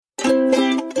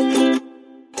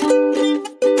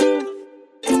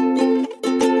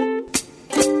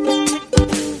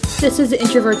This is the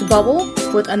Introvert's Bubble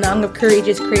with Anang of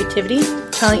Courageous Creativity,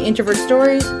 telling introvert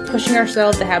stories, pushing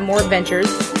ourselves to have more adventures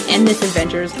and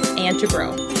misadventures, and to grow.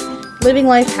 Living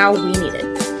life how we need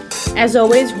it. As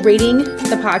always, rating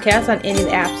the podcast on any of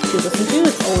the apps you listen to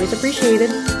is always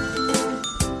appreciated.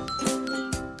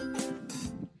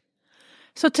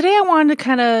 So today I wanted to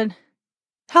kind of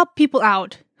help people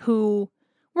out who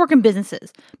work in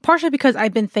businesses, partially because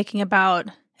I've been thinking about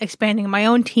expanding my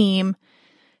own team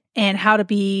and how to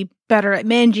be better at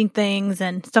managing things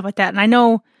and stuff like that. And I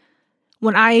know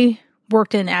when I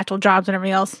worked in actual jobs and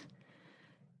everything else,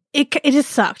 it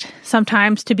just sucked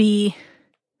sometimes to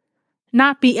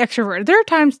not be extroverted. There are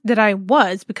times that I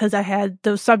was, because I had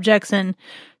those subjects and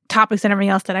topics and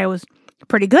everything else that I was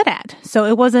pretty good at. So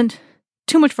it wasn't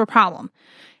too much of a problem.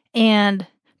 And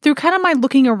through kind of my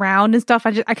looking around and stuff,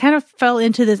 I kind of fell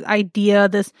into this idea,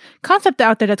 this concept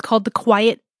out there that's called the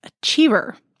quiet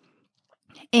achiever.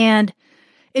 And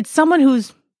it's someone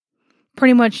who's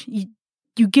pretty much,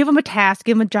 you give them a task,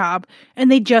 give them a job, and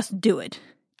they just do it.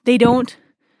 They don't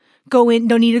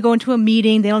need to go into a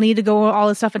meeting. They don't need to go all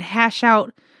this stuff and hash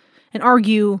out and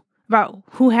argue about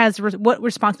who has what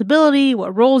responsibility,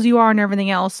 what roles you are, and everything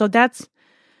else. So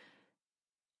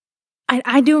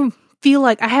I do feel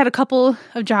like I had a couple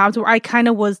of jobs where I kind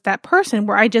of was that person,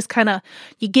 where I just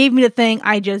you gave me the thing,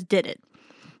 I just did it.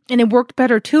 And it worked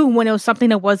better too when it was something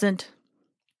that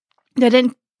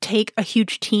didn't take a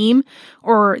huge team,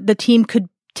 or the team could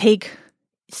take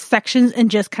sections and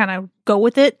just kind of go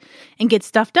with it and get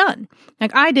stuff done.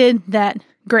 Like I did that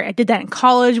great. I did that in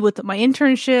college with my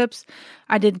internships.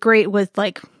 I did great with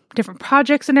like different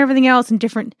projects and everything else, and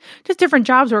different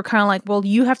jobs were kind of like, well,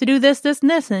 you have to do this, this, and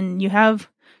this, and you have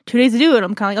 2 days to do it.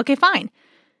 I'm kind of like, okay, fine.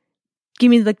 Give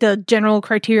me like the general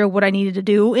criteria of what I needed to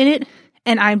do in it,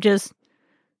 and I'm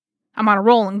on a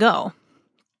roll and go.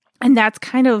 And that's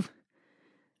kind of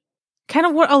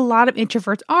what a lot of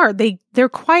introverts are. They're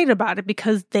quiet about it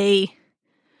because they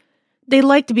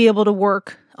like to be able to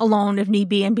work alone if need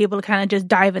be and be able to kind of just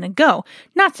dive in and go.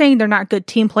 Not saying they're not good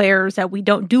team players, that we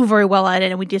don't do very well at it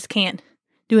and we just can't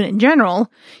do it in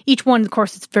general. Each one, of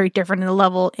course, is very different in the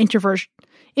level introversion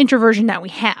that we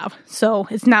have. So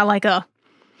it's not like a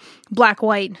black,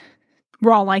 white,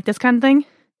 we're all like this kind of thing.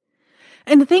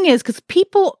 And the thing is, because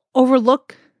people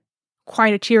overlook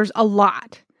quiet achievers a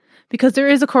lot, because there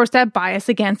is, of course, that bias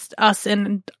against us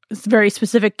and very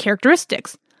specific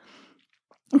characteristics,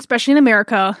 especially in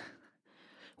America,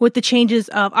 with the changes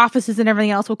of offices and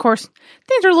everything else. Of course,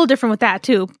 things are a little different with that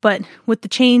too, but with the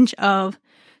change of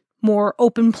more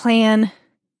open plan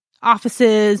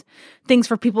offices, things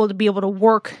for people to be able to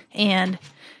work and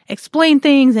explain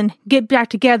things and get back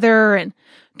together and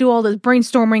do all this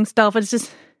brainstorming stuff,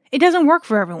 it doesn't work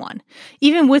for everyone.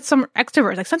 Even with some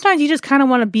extroverts, like sometimes you just kind of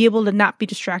want to be able to not be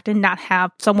distracted, not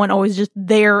have someone always just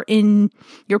there in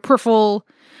your peripheral,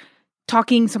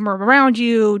 talking somewhere around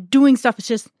you, doing stuff. It's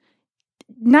just,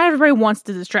 not everybody wants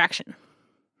the distraction.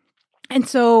 And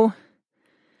so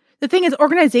the thing is,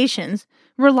 organizations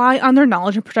rely on their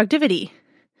knowledge and productivity,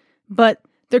 but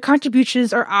their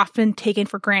contributions are often taken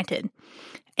for granted.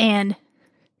 And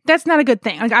that's not a good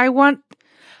thing. Like I want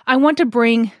to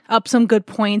bring up some good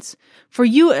points for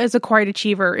you as a quiet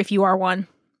achiever, if you are one,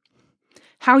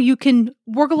 how you can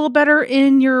work a little better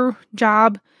in your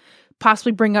job,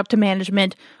 possibly bring up to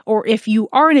management, or if you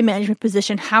are in a management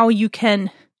position, how you can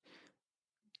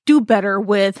do better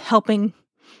with helping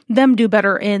them do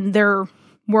better in their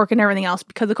work and everything else.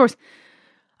 Because of course,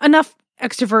 enough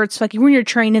extroverts, like when you're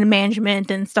trained in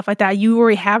management and stuff like that, you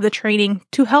already have the training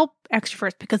to help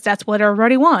extroverts, because that's what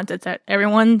everybody wants. It's that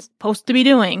everyone's supposed to be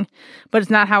doing, but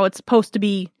it's not how it's supposed to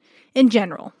be in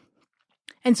general.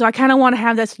 And so I kind of want to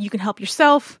have that so you can help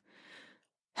yourself,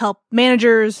 help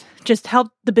managers, just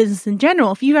help the business in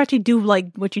general. If you actually do like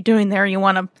what you're doing there, you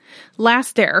want to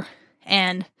last there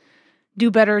and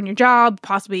do better in your job,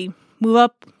 possibly move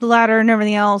up the ladder and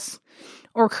everything else,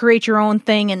 or create your own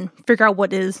thing and figure out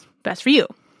what is best for you.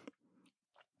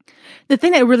 The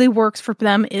thing that really works for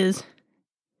them is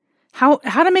how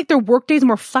to make their work days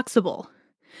more flexible.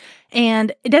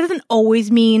 And it doesn't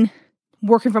always mean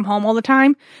working from home all the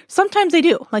time. Sometimes they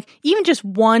do. Like even just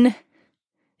one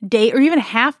day or even a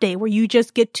half day where you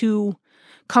just get to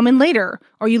come in later,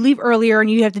 or you leave earlier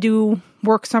and you have to do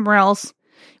work somewhere else,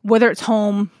 whether it's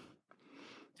home,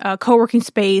 co-working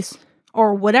space,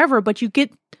 or whatever, but you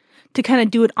get to kind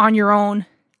of do it on your own,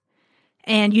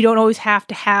 and you don't always have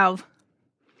to have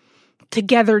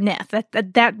togetherness.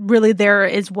 That really there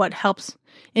is what helps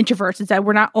introverts, is that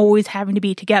we're not always having to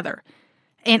be together.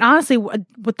 And honestly,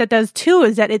 what that does too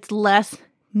is that it's less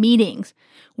meetings.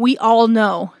 We all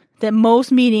know that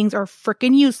most meetings are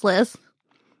freaking useless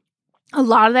A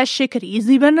lot of that shit could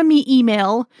easily be an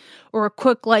email or a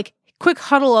quick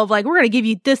huddle of like, we're going to give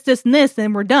you this, this, and this,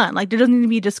 and we're done. Like, there doesn't need to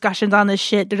be discussions on this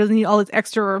shit. There doesn't need all this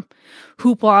extra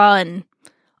hoopla and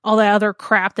all that other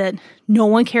crap that no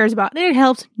one cares about. And it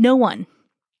helps no one.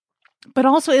 But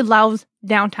also it allows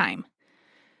downtime.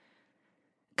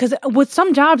 Because with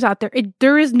some jobs out there,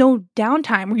 there is no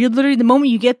downtime. Where you literally, the moment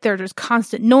you get there, there's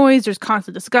constant noise, there's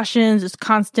constant discussions, there's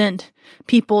constant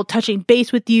people touching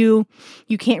base with you.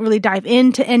 You can't really dive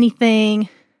into anything.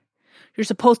 You're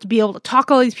supposed to be able to talk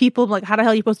to all these people, like how the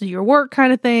hell are you supposed to do your work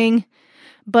kind of thing.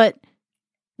 But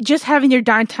just having your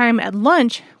downtime at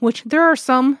lunch, which there are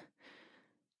some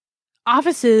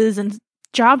offices and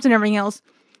jobs and everything else,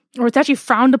 or it's actually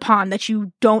frowned upon that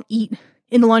you don't eat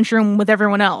in the lunchroom with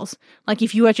everyone else. Like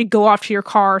if you actually go off to your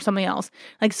car or something else.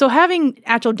 Like, so having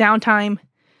actual downtime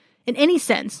in any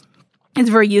sense is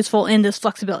very useful in this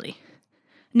flexibility.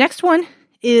 Next one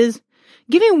is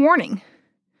giving warning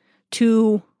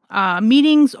to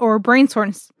meetings or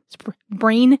brainstorm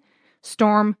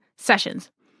sessions.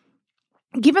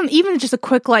 Give them even just a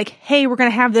quick like, hey, we're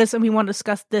going to have this and we want to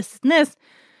discuss this and this.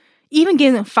 Even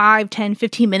giving them 5, 10,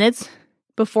 15 minutes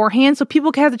beforehand so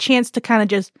people can have the chance to kind of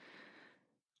just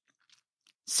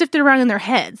sift it around in their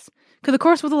heads. Because of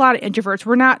course with a lot of introverts,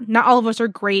 not all of us are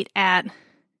great at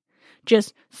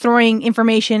just throwing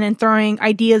information and throwing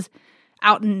ideas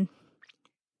out in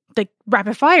like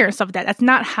rapid fire and stuff like that. That's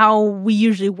not how we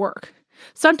usually work.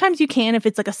 Sometimes you can if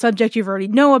it's like a subject you've already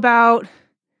know about.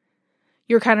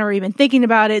 You're kind of already been thinking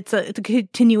about it. It's a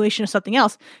continuation of something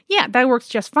else. Yeah, that works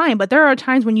just fine. But there are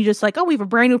times when you just like, oh, we have a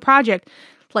brand new project.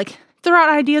 Like, throw out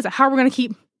ideas of how we're going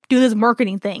to do this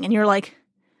marketing thing. And you're like,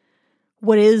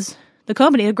 what is the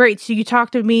company? Great. So you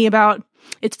talk to me about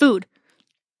its food.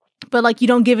 But like, you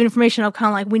don't give information of kind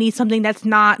of like, we need something that's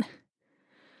not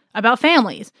about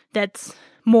families. That's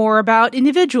more about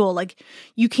individual. Like,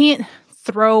 you can't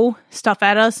throw stuff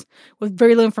at us with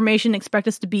very little information and expect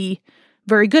us to be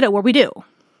very good at what we do.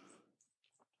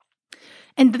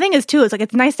 And the thing is too, is like,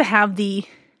 it's nice to have the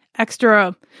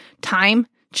extra time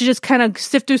to just kind of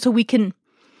sift through so we can,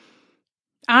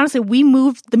 honestly, we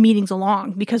move the meetings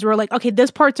along because we're like, okay,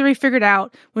 this part's already figured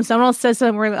out. When someone else says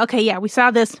something, we're like, okay, yeah, we saw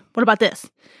this. What about this?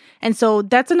 And so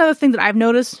that's another thing that I've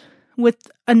noticed with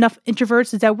enough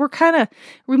introverts is that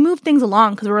we move things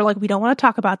along because we're like, we don't want to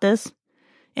talk about this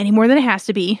any more than it has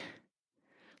to be.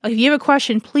 Like, if you have a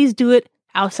question, please do it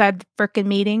outside the frickin'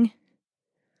 meeting.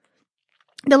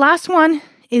 The last one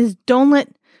is don't let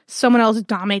someone else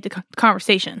dominate the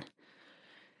conversation.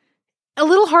 A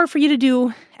little hard for you to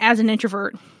do as an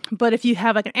introvert, but if you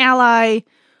have like an ally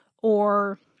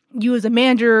or you as a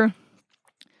manager,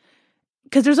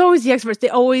 because there's always the experts, they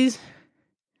always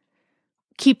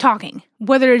keep talking,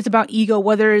 whether it's about ego,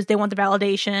 whether it's they want the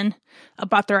validation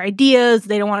about their ideas,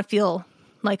 they don't want to feel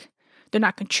like they're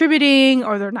not contributing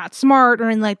or they're not smart or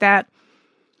anything like that.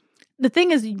 The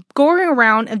thing is going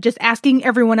around and just asking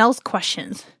everyone else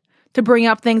questions to bring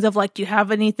up things of like, do you have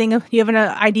an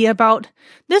idea about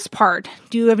this part?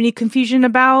 Do you have any confusion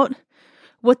about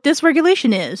what this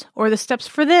regulation is or the steps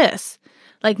for this?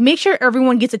 Like, make sure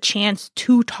everyone gets a chance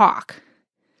to talk.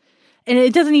 And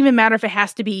it doesn't even matter if it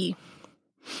has to be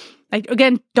like,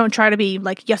 again, don't try to be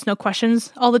like yes, no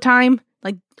questions all the time.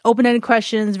 Like open-ended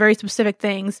questions, very specific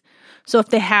things. So if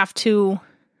they have to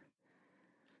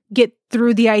get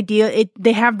through the idea,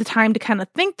 they have the time to kind of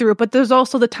think through it, but there's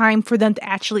also the time for them to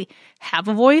actually have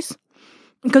a voice.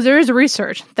 Because there is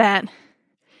research that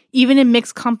even in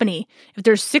mixed company, if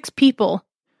there's 6 people,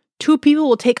 2 people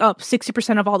will take up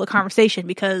 60% of all the conversation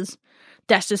because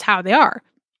that's just how they are.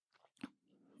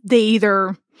 It's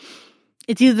either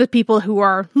the people who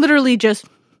are literally just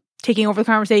taking over the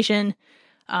conversation,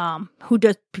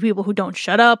 people who don't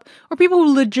shut up, or people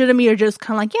who legitimately are just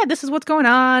kind of like, yeah, this is what's going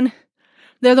on.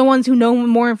 They're the ones who know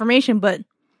more information, but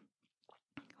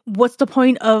what's the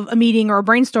point of a meeting or a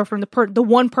brainstorm from the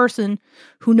one person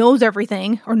who knows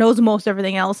everything or knows most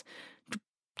everything else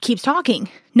keeps talking?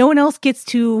 No one else gets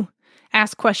to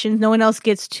ask questions. No one else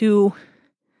gets to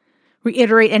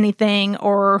reiterate anything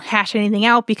or hash anything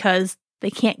out because they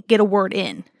can't get a word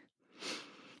in.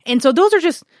 And so those are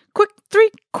just 3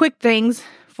 quick things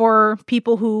for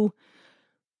people who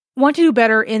want to do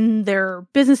better in their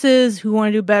businesses, who want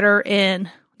to do better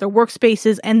in their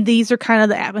workspaces, and these are kind of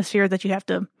the atmosphere that you have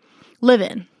to live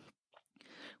in.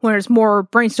 When there's more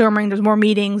brainstorming, there's more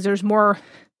meetings, there's more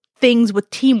things with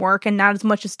teamwork and not as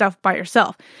much as stuff by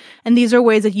yourself. And these are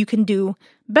ways that you can do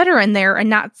better in there and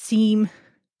not seem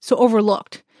so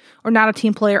overlooked or not a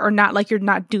team player or not like you're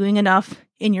not doing enough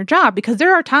in your job. Because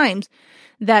there are times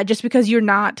that just because you're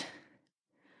not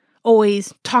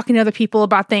always talking to other people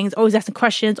about things, always asking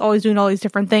questions, always doing all these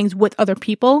different things with other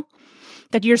people,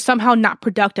 that you're somehow not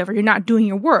productive or you're not doing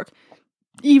your work,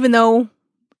 even though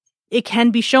it can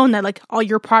be shown that like all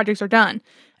your projects are done.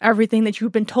 Everything that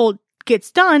you've been told gets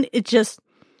done. It's just,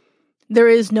 there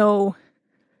is no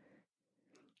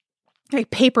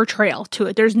like paper trail to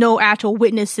it. There's no actual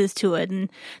witnesses to it. And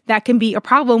that can be a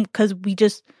problem because we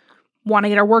just want to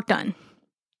get our work done.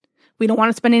 We don't want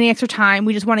to spend any extra time.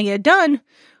 We just want to get it done.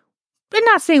 But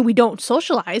not saying we don't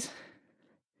socialize,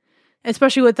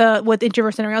 especially with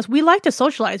introverts and everything else. We like to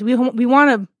socialize. We want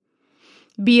to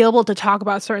be able to talk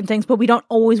about certain things, but we don't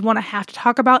always want to have to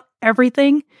talk about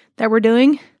everything that we're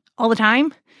doing all the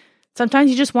time. Sometimes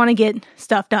you just want to get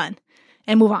stuff done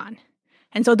and move on.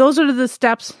 And so those are the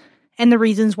steps and the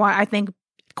reasons why I think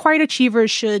quiet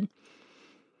achievers should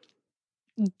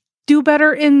do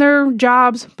better in their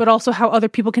jobs, but also how other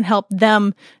people can help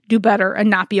them do better and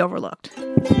not be overlooked.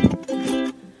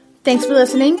 Thanks for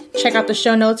listening. Check out the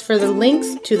show notes for the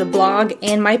links to the blog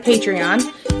and my Patreon,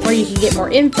 where you can get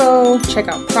more info, check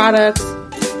out products.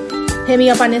 Hit me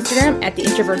up on Instagram at The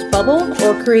Introverts Bubble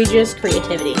or Courageous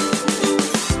Creativity.